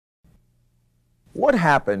What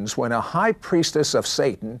happens when a high priestess of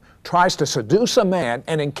Satan tries to seduce a man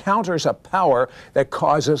and encounters a power that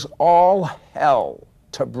causes all hell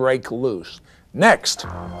to break loose? Next,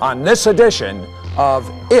 on this edition of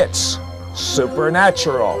It's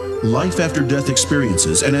Supernatural. Life after death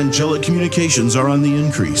experiences and angelic communications are on the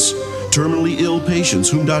increase. Terminally ill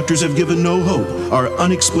patients whom doctors have given no hope are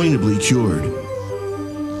unexplainably cured.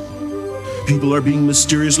 People are being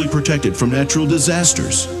mysteriously protected from natural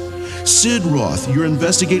disasters. Sid Roth, your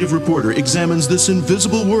investigative reporter, examines this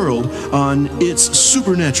invisible world on It's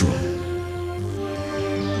Supernatural.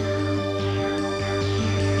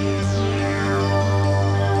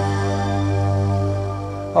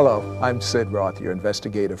 Hello, I'm Sid Roth, your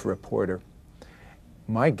investigative reporter.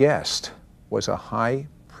 My guest was a high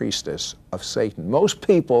priestess of Satan. Most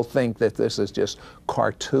people think that this is just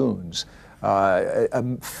cartoons,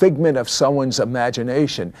 a figment of someone's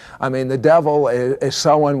imagination. I mean, the devil is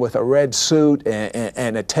someone with a red suit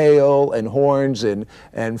and a tail and horns, and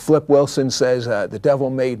Flip Wilson says, the devil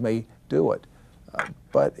made me do it.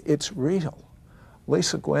 But it's real.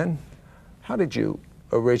 Lisa Gwen, how did you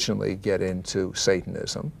originally get into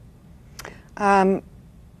Satanism? My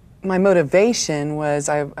motivation was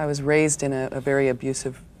I was raised in a very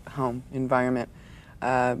abusive home environment,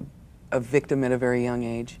 a victim at a very young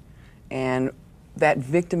age. And that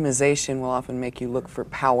victimization will often make you look for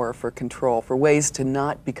power, for control, for ways to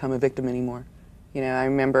not become a victim anymore. You know, I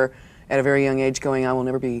remember at a very young age going, I will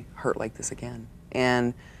never be hurt like this again,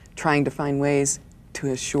 and trying to find ways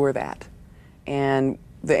to assure that. And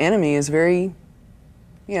the enemy is very,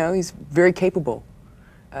 you know, he's very capable.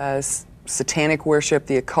 Satanic worship,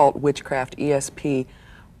 the occult, witchcraft, ESP,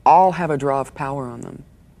 all have a draw of power on them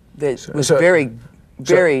that was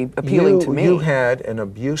very appealing to me. You had an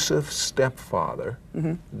abusive stepfather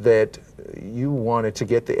that you wanted to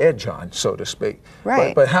get the edge on, so to speak.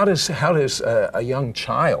 Right. But how does a young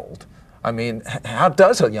child, I mean, how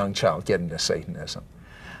does a young child get into Satanism?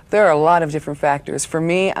 There are a lot of different factors. For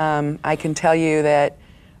me, I can tell you that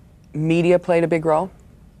media played a big role.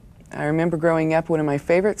 I remember growing up, one of my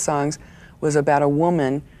favorite songs was about a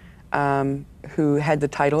woman who had the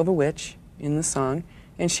title of a witch in the song,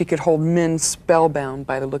 and she could hold men spellbound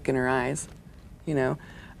by the look in her eyes, you know,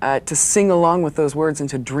 to sing along with those words and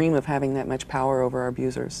to dream of having that much power over our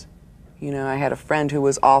abusers. You know, I had a friend who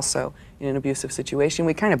was also in an abusive situation.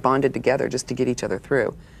 We kind of bonded together just to get each other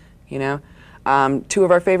through, you know. Two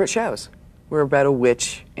of our favorite shows were about a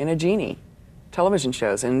witch and a genie, television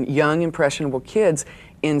shows, and young, impressionable kids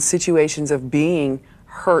in situations of being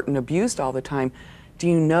hurt and abused all the time. Do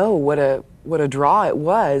you know what a draw it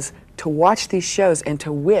was to watch these shows and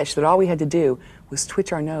to wish that all we had to do was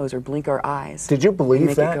twitch our nose or blink our eyes? Did you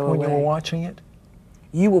believe that when you were watching it?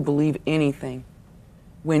 You will believe anything.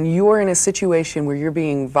 When you're in a situation where you're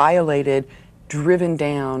being violated, driven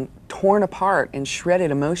down, torn apart, and shredded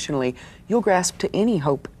emotionally, you'll grasp to any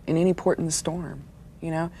hope in any port in the storm, you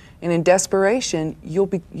know? And in desperation, you'll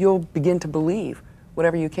begin to believe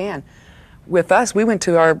whatever you can. With us, we went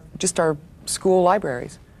to our school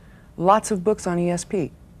libraries. Lots of books on ESP,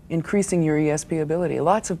 increasing your ESP ability.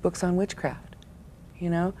 Lots of books on witchcraft, you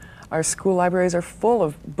know? Our school libraries are full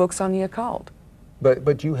of books on the occult.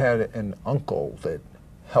 But you had an uncle that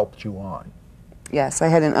helped you on. Yes, I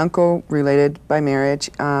had an uncle related by marriage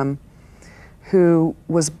who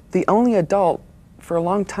was the only adult for a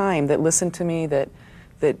long time that listened to me, that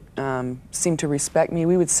seemed to respect me.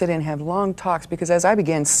 We would sit and have long talks, because as I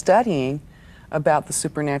began studying about the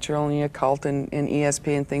supernatural and the occult and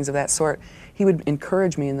ESP and things of that sort, he would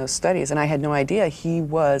encourage me in those studies, and I had no idea he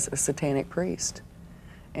was a satanic priest.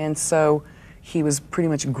 And so he was pretty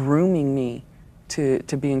much grooming me to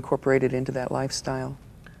be incorporated into that lifestyle.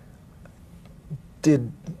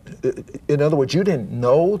 In other words, you didn't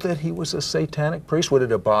know that he was a satanic priest? Would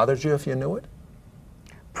it have bothered you if you knew it?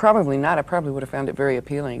 Probably not. I probably would have found it very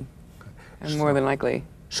appealing, and more than likely.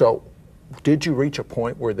 So, did you reach a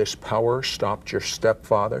point where this power stopped your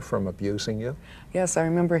stepfather from abusing you? Yes, I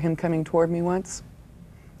remember him coming toward me once,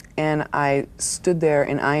 and I stood there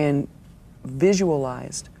and I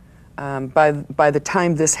visualized. By the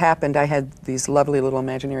time this happened, I had these lovely little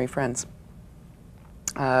imaginary friends,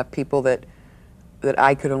 people that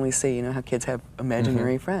I could only see. You know how kids have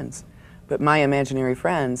imaginary friends. But my imaginary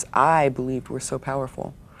friends, I believed, were so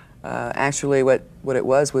powerful. Actually, what it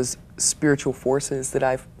was spiritual forces that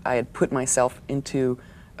I had put myself into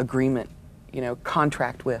agreement, you know,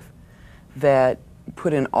 contract with, that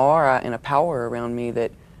put an aura and a power around me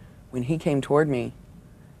that when he came toward me,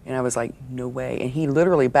 and I was like, no way. And he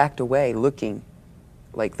literally backed away looking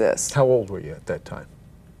like this. How old were you at that time?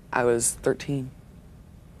 I was 13.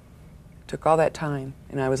 Took all that time,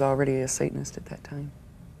 and I was already a Satanist at that time.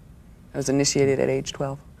 I was initiated at age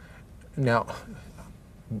 12. Now,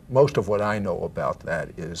 most of what I know about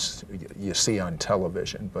that is you see on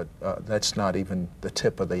television, but that's not even the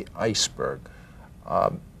tip of the iceberg.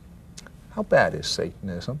 How bad is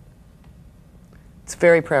Satanism? It's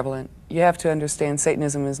very prevalent. You have to understand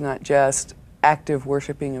Satanism is not just active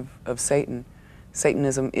worshiping of Satan.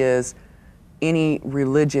 Satanism is any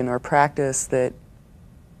religion or practice that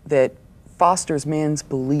fosters man's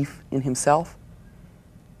belief in himself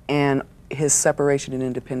and his separation and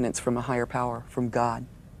independence from a higher power, from God,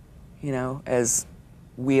 you know, as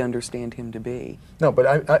we understand him to be. No,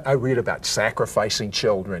 but I read about sacrificing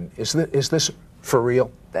children. Is this for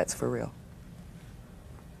real? That's for real.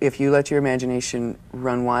 If you let your imagination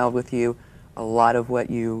run wild with you, a lot of what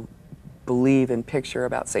you believe and picture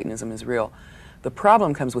about Satanism is real. The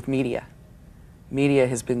problem comes with media. Media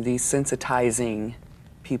has been desensitizing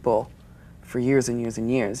people for years and years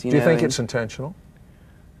and years. Do you think it's intentional?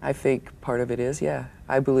 I think part of it is, yeah.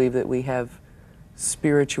 I believe that we have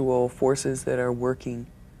spiritual forces that are working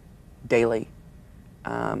daily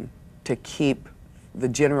to keep the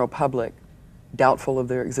general public doubtful of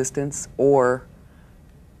their existence, or,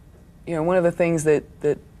 you know, one of the things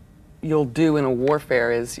that you'll do in a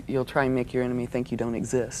warfare is you'll try and make your enemy think you don't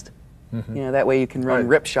exist. Mm-hmm. You know, that way you can run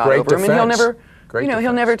ripshod over him, and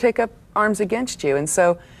he'll never take up arms against you. And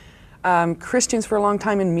so Christians for a long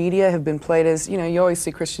time in media have been played as, you know, you always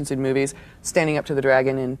see Christians in movies standing up to the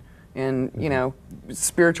dragon and you know,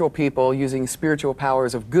 spiritual people using spiritual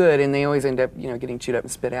powers of good, and they always end up, you know, getting chewed up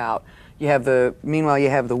and spit out. Meanwhile you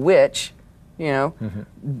have the witch, you know,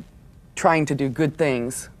 trying to do good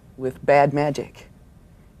things with bad magic,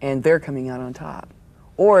 and they're coming out on top.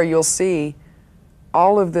 Or you'll see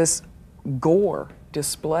all of this gore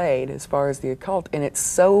displayed as far as the occult, and it's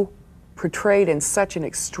so portrayed in such an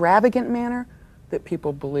extravagant manner that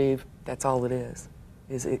people believe that's all it is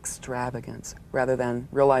extravagance, rather than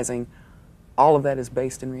realizing all of that is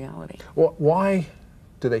based in reality. Well, why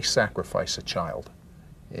do they sacrifice a child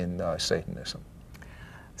in Satanism?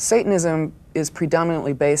 Satanism is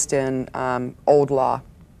predominantly based in old law,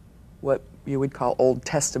 what you would call Old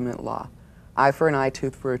Testament law. Eye for an eye,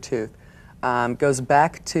 tooth for a tooth. Goes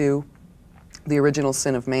back to the original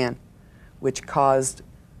sin of man, which caused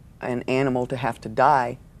an animal to have to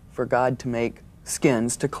die for God to make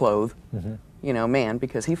skins to clothe, you know, man,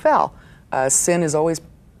 because he fell. Sin has always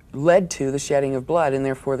led to the shedding of blood, and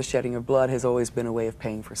therefore the shedding of blood has always been a way of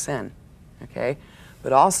paying for sin, okay?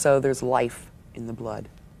 But also there's life in the blood.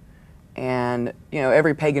 And, you know,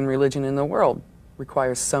 every pagan religion in the world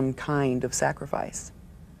requires some kind of sacrifice.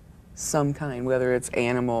 Some kind, whether it's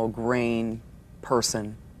animal, grain,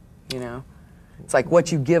 person, you know? It's like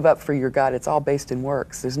what you give up for your God, it's all based in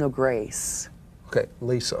works. There's no grace. Okay,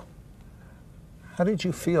 Lisa, how did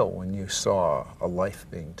you feel when you saw a life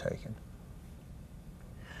being taken?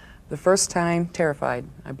 The first time, terrified.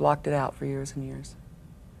 I blocked it out for years and years.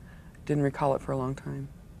 Didn't recall it for a long time.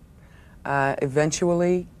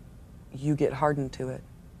 Eventually, you get hardened to it.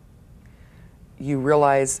 You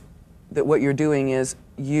realize that what you're doing is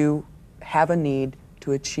you have a need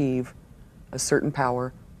to achieve a certain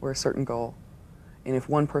power or a certain goal. And if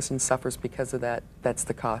one person suffers because of that, that's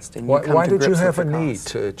the cost. And why did you have a need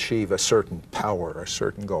to achieve a certain power, a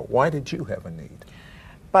certain goal? Why did you have a need?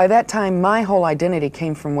 By that time, my whole identity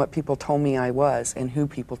came from what people told me I was and who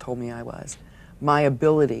people told me I was. My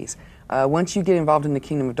abilities. Once you get involved in the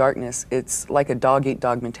kingdom of darkness, it's like a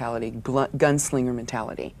dog-eat-dog mentality, gunslinger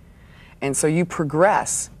mentality. And so you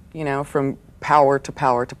progress, you know, from power to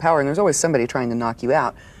power to power, and there's always somebody trying to knock you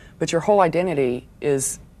out. But your whole identity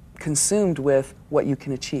is consumed with what you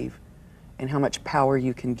can achieve and how much power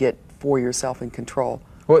you can get for yourself and control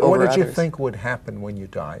over What did others. you think would happen when you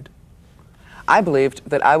died? I believed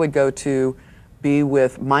that I would go to be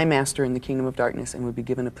with my master in the kingdom of darkness and would be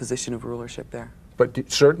given a position of rulership there. But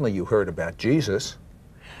certainly you heard about Jesus.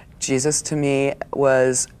 Jesus to me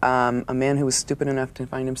was a man who was stupid enough to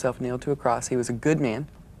find himself nailed to a cross. He was a good man,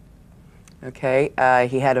 okay?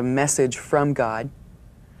 He had a message from God,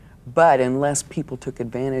 but unless people took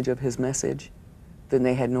advantage of his message, then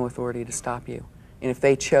they had no authority to stop you. And if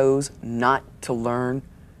they chose not to learn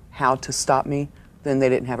how to stop me, then they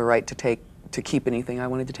didn't have a right to keep anything I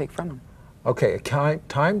wanted to take from them. Okay, a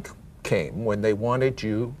time came when they wanted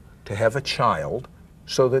you to have a child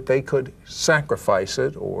so that they could sacrifice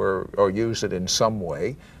it or use it in some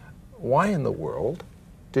way. Why in the world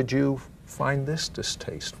did you find this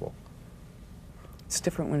distasteful? It's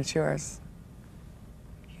different when it's yours.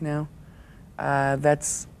 You know,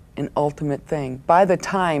 that's an ultimate thing. By the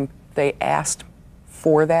time they asked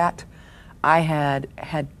for that, I had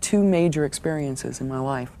had two major experiences in my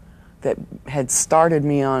life that had started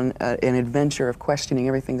me on an adventure of questioning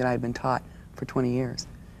everything that I had been taught for 20 years.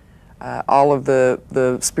 All of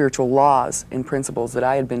the spiritual laws and principles that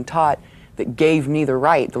I had been taught that gave me the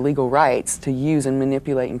right, the legal rights, to use and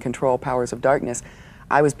manipulate and control powers of darkness,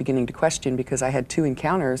 I was beginning to question because I had two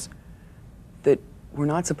encounters that were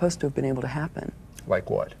not supposed to have been able to happen. Like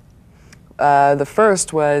what? The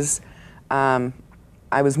first was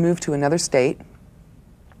I was moved to another state.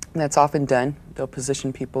 That's often done. They'll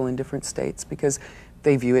position people in different states because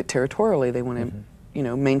they view it territorially. They want to, you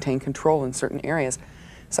know, maintain control in certain areas.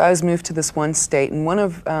 So I was moved to this one state, and one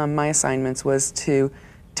of my assignments was to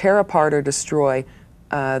tear apart or destroy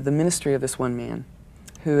the ministry of this one man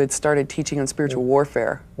who had started teaching on spiritual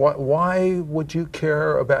warfare. Why would you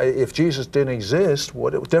care about, if Jesus didn't exist,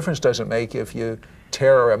 what difference does it make if you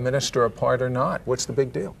tear a minister apart or not? What's the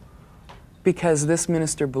big deal? Because this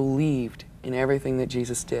minister believed in everything that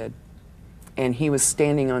Jesus did, and he was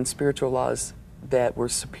standing on spiritual laws that were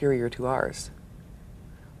superior to ours.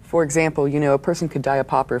 For example, you know, a person could die a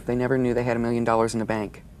pauper if they never knew they had $1 million in the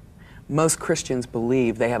bank. Most Christians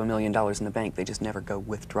believe they have $1 million in the bank, they just never go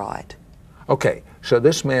withdraw it. Okay, so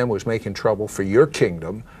this man was making trouble for your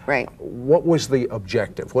kingdom. Right. What was the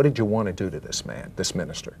objective? What did you want to do to this man, this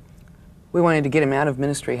minister? We wanted to get him out of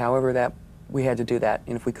ministry, however that we had to do that.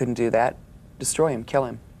 And if we couldn't do that, destroy him, kill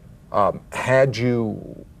him. Had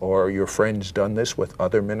you or your friends done this with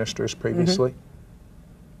other ministers previously?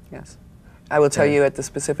 Yes. I will tell you at the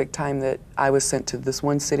specific time that I was sent to this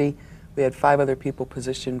one city, we had 5 other people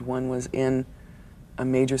positioned. One was in a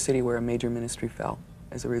major city where a major ministry fell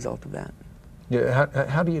as a result of that. Yeah,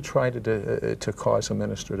 how do you try to cause a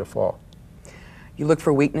minister to fall? You look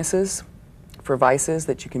for weaknesses, for vices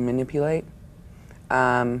that you can manipulate,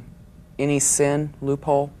 any sin,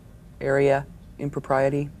 loophole, area,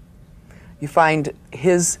 impropriety. You find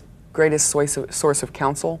his greatest source of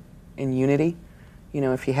counsel in unity. You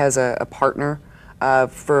know, if he has a partner.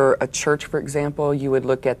 For a church, for example, you would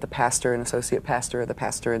look at the pastor and associate pastor, or the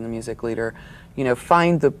pastor and the music leader. You know,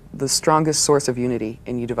 find the strongest source of unity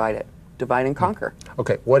and you divide it. Divide and conquer.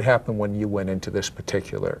 Okay, what happened when you went into this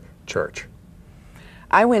particular church?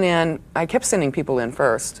 I went in, I kept sending people in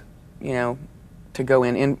first, you know, to go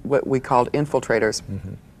in what we called infiltrators.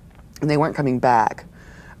 And they weren't coming back.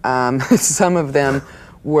 Some of them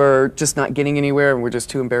were just not getting anywhere and were just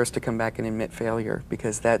too embarrassed to come back and admit failure,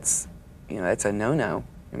 because that's, you know, that's a no-no.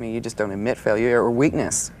 I mean, you just don't admit failure or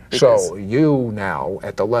weakness. So you now,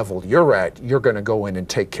 at the level you're at, you're going to go in and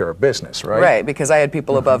take care of business, right? Right, because I had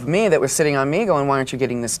people above me that were sitting on me going, why aren't you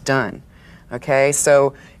getting this done? Okay,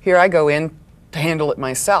 so here I go in to handle it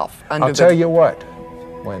myself. I'll tell you what,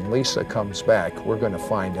 when Lisa comes back, we're going to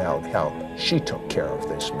find out how she took care of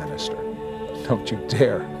this minister. Don't you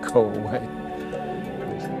dare go away.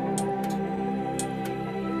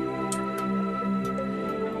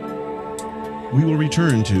 We will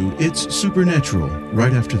return to It's Supernatural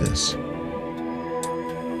right after this.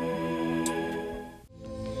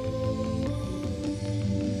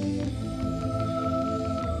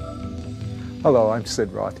 Hello, I'm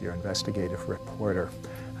Sid Roth, your investigative reporter.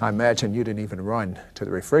 I imagine you didn't even run to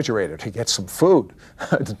the refrigerator to get some food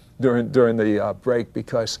during the break,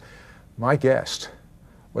 because my guest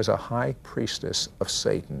was a high priestess of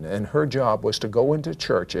Satan, and her job was to go into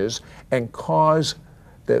churches and cause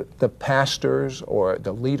the pastors or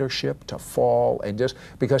the leadership to fall, and just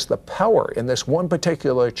because the power in this one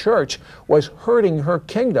particular church was hurting her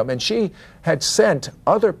kingdom, and she had sent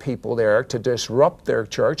other people there to disrupt their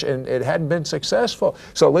church, and it hadn't been successful.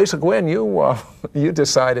 So Lisa Gwynn, you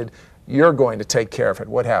decided you're going to take care of it.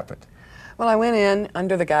 What happened? Well, I went in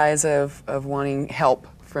under the guise of wanting help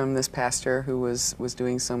from this pastor who was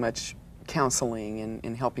doing so much counseling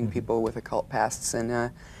and helping people with occult pasts,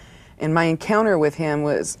 and my encounter with him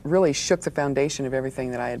really shook the foundation of everything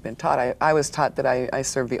that I had been taught. I was taught that I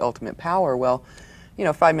served the ultimate power. Well, you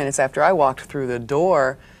know, 5 minutes after I walked through the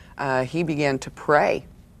door, he began to pray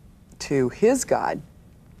to his God,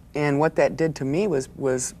 and what that did to me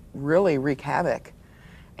was really wreak havoc.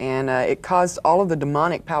 And it caused all of the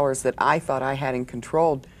demonic powers that I thought I had in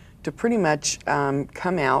control to pretty much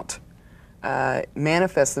come out,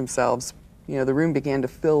 manifest themselves. You know, the room began to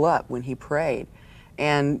fill up when he prayed.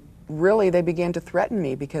 And really, they began to threaten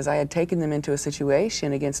me because I had taken them into a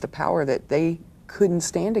situation against a power that they couldn't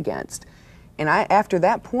stand against. And after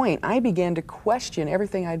that point, I began to question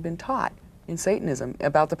everything I'd been taught in Satanism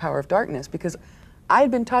about the power of darkness, because I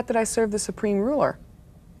had been taught that I served the supreme ruler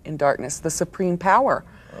in darkness, the supreme power.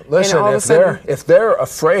 Listen, if they're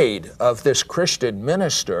afraid of this Christian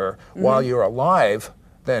minister while you're alive,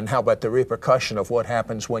 then how about the repercussion of what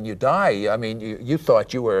happens when you die? I mean, you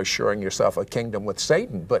thought you were assuring yourself a kingdom with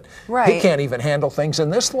Satan, but he can't even handle things in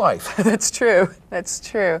this life. That's true. That's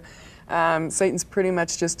true. Satan's pretty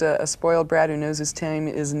much just a spoiled brat who knows his time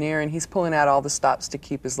is near, and he's pulling out all the stops to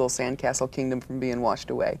keep his little sandcastle kingdom from being washed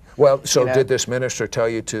away. Well, so did this minister tell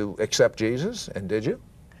you to accept Jesus, and did you?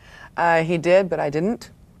 He did, but I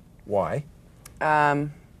didn't. Why?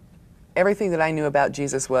 Everything that I knew about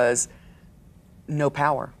Jesus was no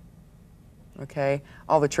power. Okay?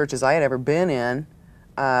 All the churches I had ever been in,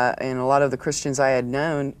 and a lot of the Christians I had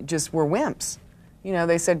known just were wimps. You know,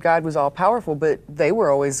 they said God was all powerful, but they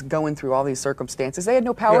were always going through all these circumstances. They had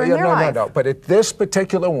no power in their life. No. But at this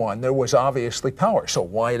particular one, there was obviously power. So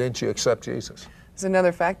why didn't you accept Jesus? There's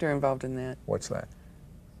another factor involved in that. What's that?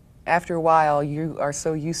 After a while, you are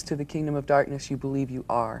so used to the kingdom of darkness, you believe you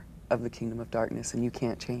are of the kingdom of darkness, and you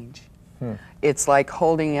can't change. It's like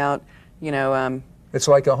holding out, you know... it's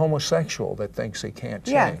like a homosexual that thinks he can't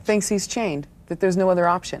change. Yeah, thinks he's chained, that there's no other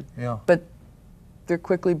option. Yeah. But there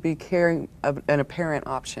quickly became an apparent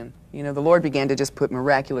option. You know, the Lord began to just put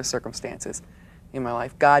miraculous circumstances in my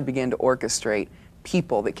life. God began to orchestrate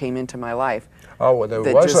people that came into my life. Oh, well,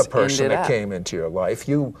 there was a person that came into your life.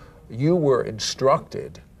 You were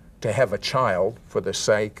instructed to have a child for the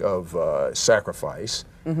sake of sacrifice,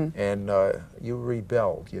 and you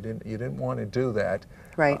rebelled. You didn't want to do that.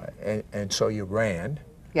 Right. And so you ran.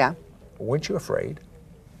 Yeah. Weren't you afraid?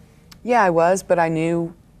 Yeah, I was, but I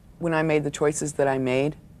knew when I made the choices that I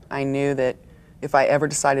made, I knew that if I ever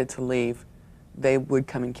decided to leave, they would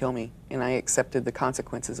come and kill me, and I accepted the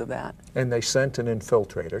consequences of that. And they sent an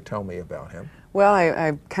infiltrator. Tell me about him. Well,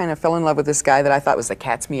 I kind of fell in love with this guy that I thought was the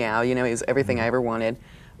cat's meow. You know, he was everything I ever wanted.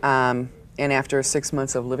 And after 6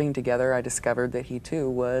 months of living together, I discovered that he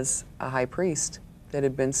too was a high priest that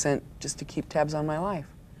had been sent just to keep tabs on my life.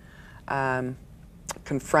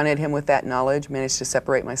 Confronted him with that knowledge, managed to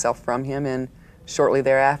separate myself from him, and shortly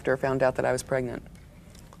thereafter found out that I was pregnant.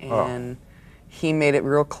 And he made it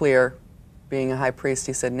real clear, being a high priest,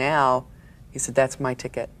 he said, that's my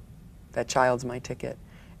ticket. That child's my ticket.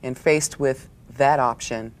 And faced with that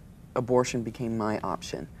option, abortion became my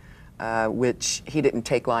option, which he didn't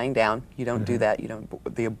take lying down. You don't do that.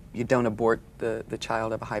 You don't abort the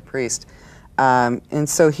child of a high priest. And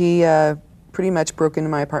so he pretty much broke into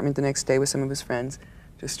my apartment the next day with some of his friends,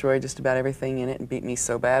 destroyed just about everything in it, and beat me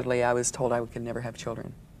so badly I was told I could never have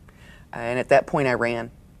children. And at that point I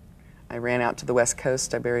ran. I ran out to the West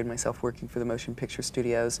Coast. I buried myself working for the motion picture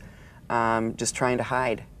studios, just trying to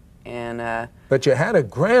hide. And but you had a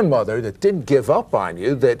grandmother that didn't give up on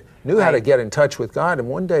you, that knew how to get in touch with God, and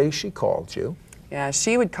one day she called you. Yeah,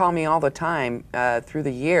 she would call me all the time through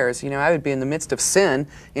the years. You know, I would be in the midst of sin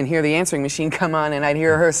and hear the answering machine come on, and I'd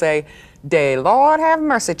hear her say, "Day, Lord have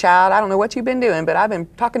mercy, child. I don't know what you've been doing, but I've been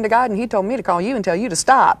talking to God, and He told me to call you and tell you to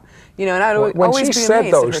stop." You know, and I'd always be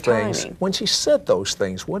amazed at her timing. When she said those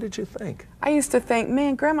things, what did you think? I used to think,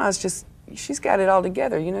 man, Grandma's she's got it all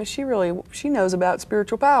together. You know, she knows about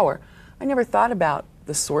spiritual power. I never thought about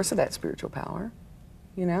the source of that spiritual power,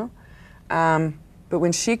 you know. But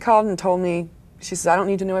when she called and told me, she says, "I don't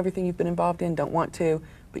need to know everything you've been involved in, don't want to,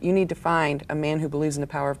 but you need to find a man who believes in the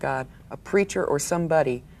power of God, a preacher or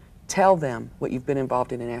somebody, tell them what you've been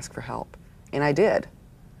involved in and ask for help." And I did,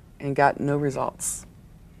 and got no results.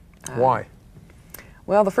 Why?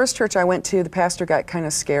 Well, the first church I went to, the pastor got kind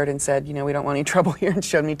of scared and said, "You know, we don't want any trouble here," and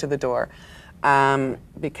showed me to the door.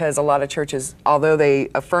 Because a lot of churches, although they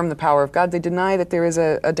affirm the power of God, they deny that there is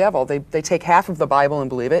a devil. They take half of the Bible and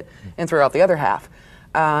believe it, and throw out the other half.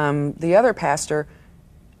 The other pastor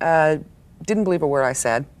didn't believe a word I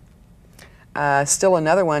said. Still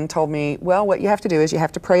another one told me, well, what you have to do is you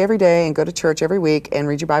have to pray every day and go to church every week and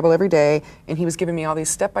read your Bible every day. And he was giving me all these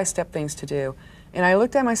step-by-step things to do. And I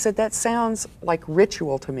looked at him, I said, that sounds like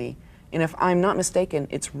ritual to me. And if I'm not mistaken,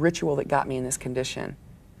 it's ritual that got me in this condition.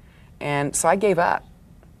 And so I gave up.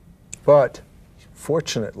 But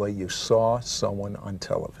fortunately, you saw someone on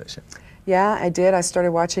television. Yeah, I did. I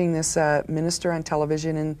started watching this minister on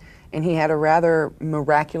television, and he had a rather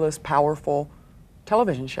miraculous, powerful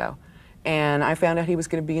television show. And I found out he was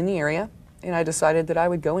going to be in the area, and I decided that I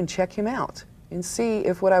would go and check him out and see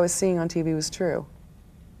if what I was seeing on TV was true.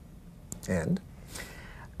 And?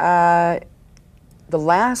 The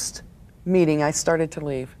last meeting, I started to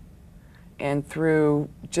leave. And through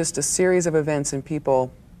just a series of events and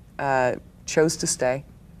people chose to stay.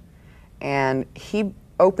 And he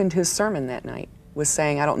opened his sermon that night with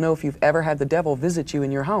saying, "I don't know if you've ever had the devil visit you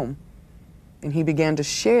in your home." And he began to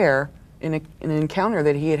share an encounter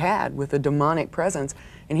that he had had with a demonic presence,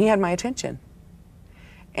 and he had my attention.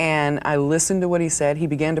 And I listened to what he said. He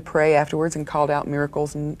began to pray afterwards and called out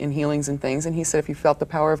miracles and healings and things. And he said, if you felt the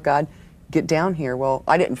power of God, get down here. Well,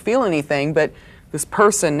 I didn't feel anything, but this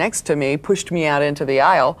person next to me pushed me out into the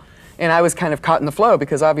aisle. And I was kind of caught in the flow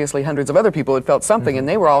because obviously hundreds of other people had felt something, and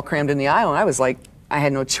they were all crammed in the aisle. And I was like, I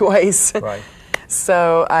had no choice. Right.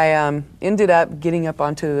 So I ended up getting up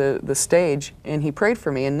onto the stage, and he prayed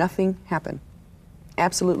for me, and nothing happened.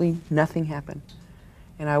 Absolutely nothing happened.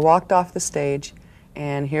 And I walked off the stage,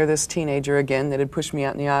 and here this teenager again that had pushed me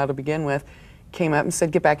out in the aisle to begin with came up and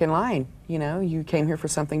said, get back in line. You know, you came here for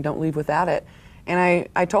something, don't leave without it. And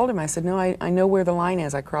I told him, I said, no, I know where the line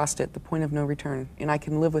is. I crossed it, the point of no return, and I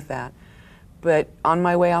can live with that. But on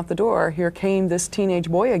my way out the door, here came this teenage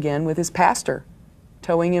boy again with his pastor,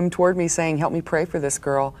 towing him toward me saying, help me pray for this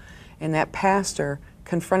girl. And that pastor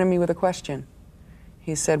confronted me with a question.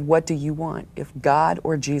 He said, what do you want? If God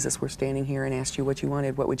or Jesus were standing here and asked you what you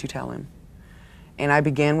wanted, what would you tell him? And I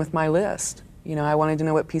began with my list. You know, I wanted to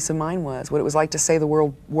know what peace of mind was, what it was like to say the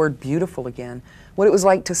word beautiful again, what it was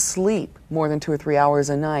like to sleep more than 2 or 3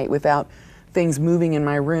 hours a night without things moving in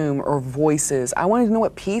my room or voices. I wanted to know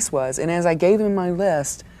what peace was. And as I gave him my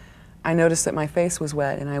list, I noticed that my face was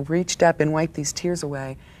wet, and I reached up and wiped these tears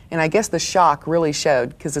away. And I guess the shock really showed,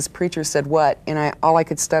 because this preacher said, what? And all I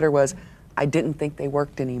could stutter was, I didn't think they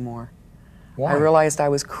worked anymore. Why? I realized I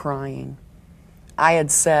was crying. I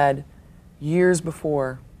had said years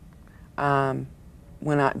before, the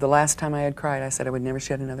last time I had cried, I said I would never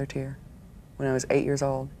shed another tear when I was 8 years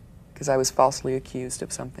old, because I was falsely accused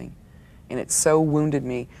of something. And it so wounded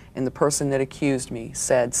me, and the person that accused me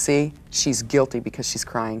said, see, she's guilty because she's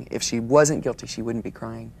crying. If she wasn't guilty, she wouldn't be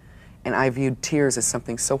crying. And I viewed tears as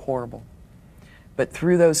something so horrible. But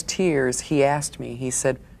through those tears, he asked me, he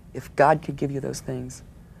said, if God could give you those things,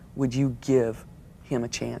 would you give him a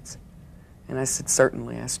chance? And I said,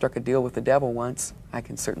 certainly. I struck a deal with the devil once. I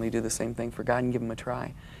can certainly do the same thing for God and give him a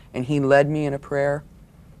try. And he led me in a prayer,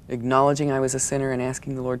 acknowledging I was a sinner and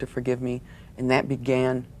asking the Lord to forgive me. And that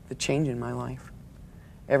began the change in my life.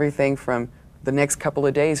 Everything from the next couple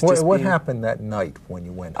of days. What happened that night when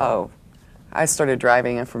you went home? Oh, I started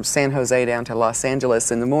driving from San Jose down to Los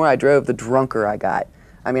Angeles, and the more I drove, the drunker I got.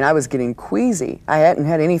 I mean, I was getting queasy. I hadn't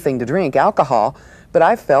had anything to drink, alcohol, but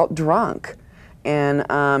I felt drunk. And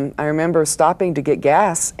I remember stopping to get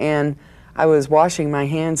gas, and I was washing my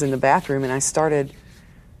hands in the bathroom, and I started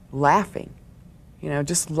laughing, you know,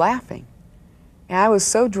 just laughing. And I was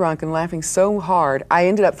so drunk and laughing so hard, I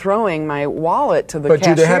ended up throwing my wallet to the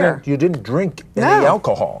cashier. But you didn't drink any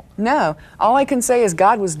alcohol. No. All I can say is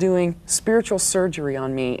God was doing spiritual surgery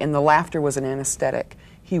on me, and the laughter was an anesthetic.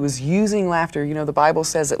 He was using laughter. You know, the Bible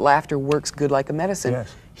says that laughter works good like a medicine.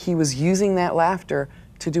 Yes. He was using that laughter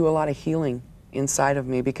to do a lot of healing inside of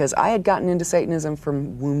me, because I had gotten into Satanism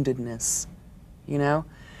from woundedness, you know?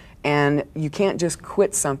 And you can't just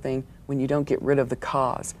quit something when you don't get rid of the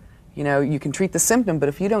cause. You know, you can treat the symptom, but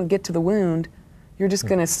if you don't get to the wound, you're just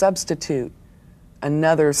going to substitute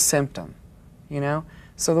another symptom, you know?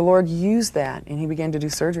 So the Lord used that, and he began to do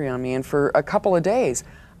surgery on me. And for a couple of days,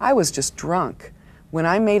 I was just drunk. When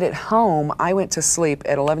I made it home, I went to sleep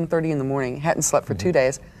at 11:30 in the morning. Hadn't slept for 2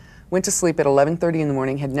 days. Went to sleep at 11:30 in the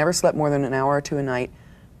morning. Had never slept more than an hour or two a night.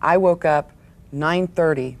 I woke up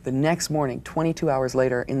 9:30 the next morning, 22 hours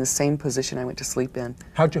later, in the same position I went to sleep in.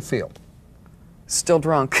 How'd you feel? Still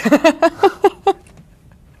drunk.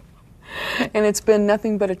 And it's been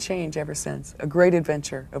nothing but a change ever since. A great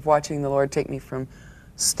adventure of watching the Lord take me from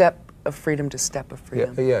step of freedom to step of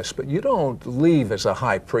freedom. Yes, but you don't leave as a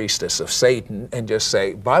high priestess of Satan and just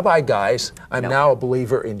say, bye-bye, guys. I'm now a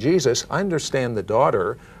believer in Jesus. I understand the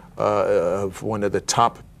daughter of one of the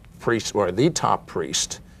top priests, or the top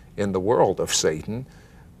priest in the world of Satan,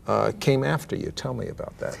 came after you. Tell me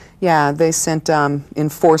about that. Yeah, they sent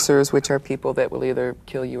enforcers, which are people that will either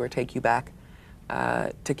kill you or take you back,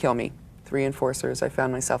 to kill me. 3 enforcers. I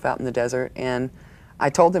found myself out in the desert, and I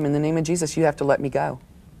told them, in the name of Jesus, you have to let me go.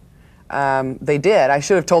 They did. I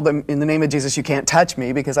should have told them, in the name of Jesus, you can't touch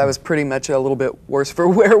me, because I was pretty much a little bit worse for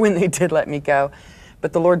wear when they did let me go.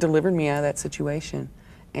 But the Lord delivered me out of that situation.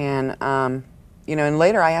 And you know, and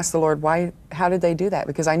later I asked the Lord, how did they do that?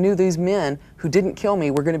 Because I knew these men who didn't kill me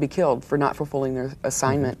were going to be killed for not fulfilling their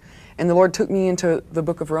assignment. And the Lord took me into the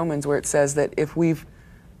book of Romans, where it says that if we've,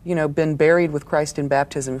 you know, been buried with Christ in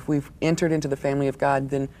baptism, if we've entered into the family of God,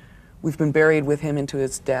 then we've been buried with him into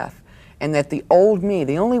his death. And that the old me,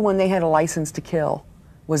 the only one they had a license to kill,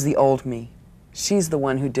 was the old me. She's the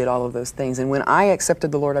one who did all of those things. And when I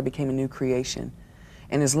accepted the Lord, I became a new creation.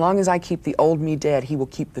 And as long as I keep the old me dead, he will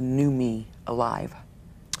keep the new me alive.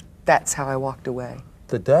 That's how I walked away.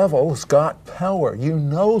 The devil's got power. You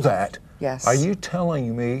know that. Yes. Are you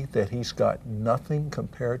telling me that he's got nothing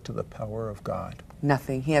compared to the power of God?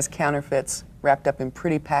 Nothing. He has counterfeits wrapped up in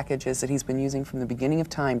pretty packages that he's been using from the beginning of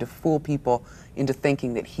time to fool people into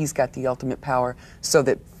thinking that he's got the ultimate power, so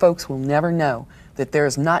that folks will never know that there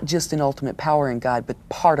is not just an ultimate power in God, but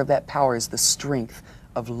part of that power is the strength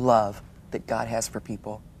of love that God has for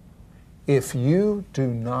people. If you do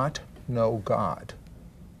not know God,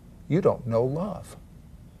 you don't know love.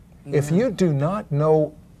 Yeah. If you do not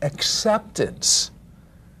know acceptance,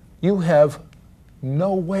 you have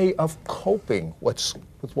no way of coping with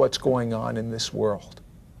what's going on in this world.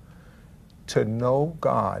 To know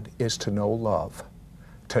God is to know love.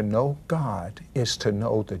 To know God is to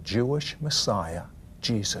know the Jewish Messiah,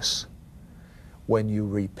 Jesus. When you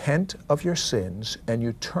repent of your sins and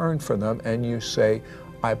you turn from them and you say,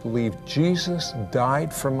 I believe Jesus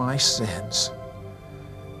died for my sins,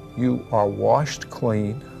 you are washed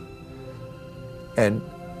clean, and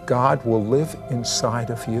God will live inside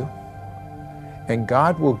of you, and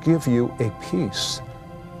God will give you a peace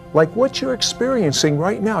like what you're experiencing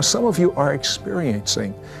right now. Some of you are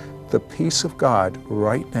experiencing the peace of God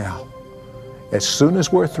right now. As soon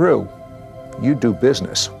as we're through, you do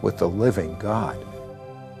business with the living God.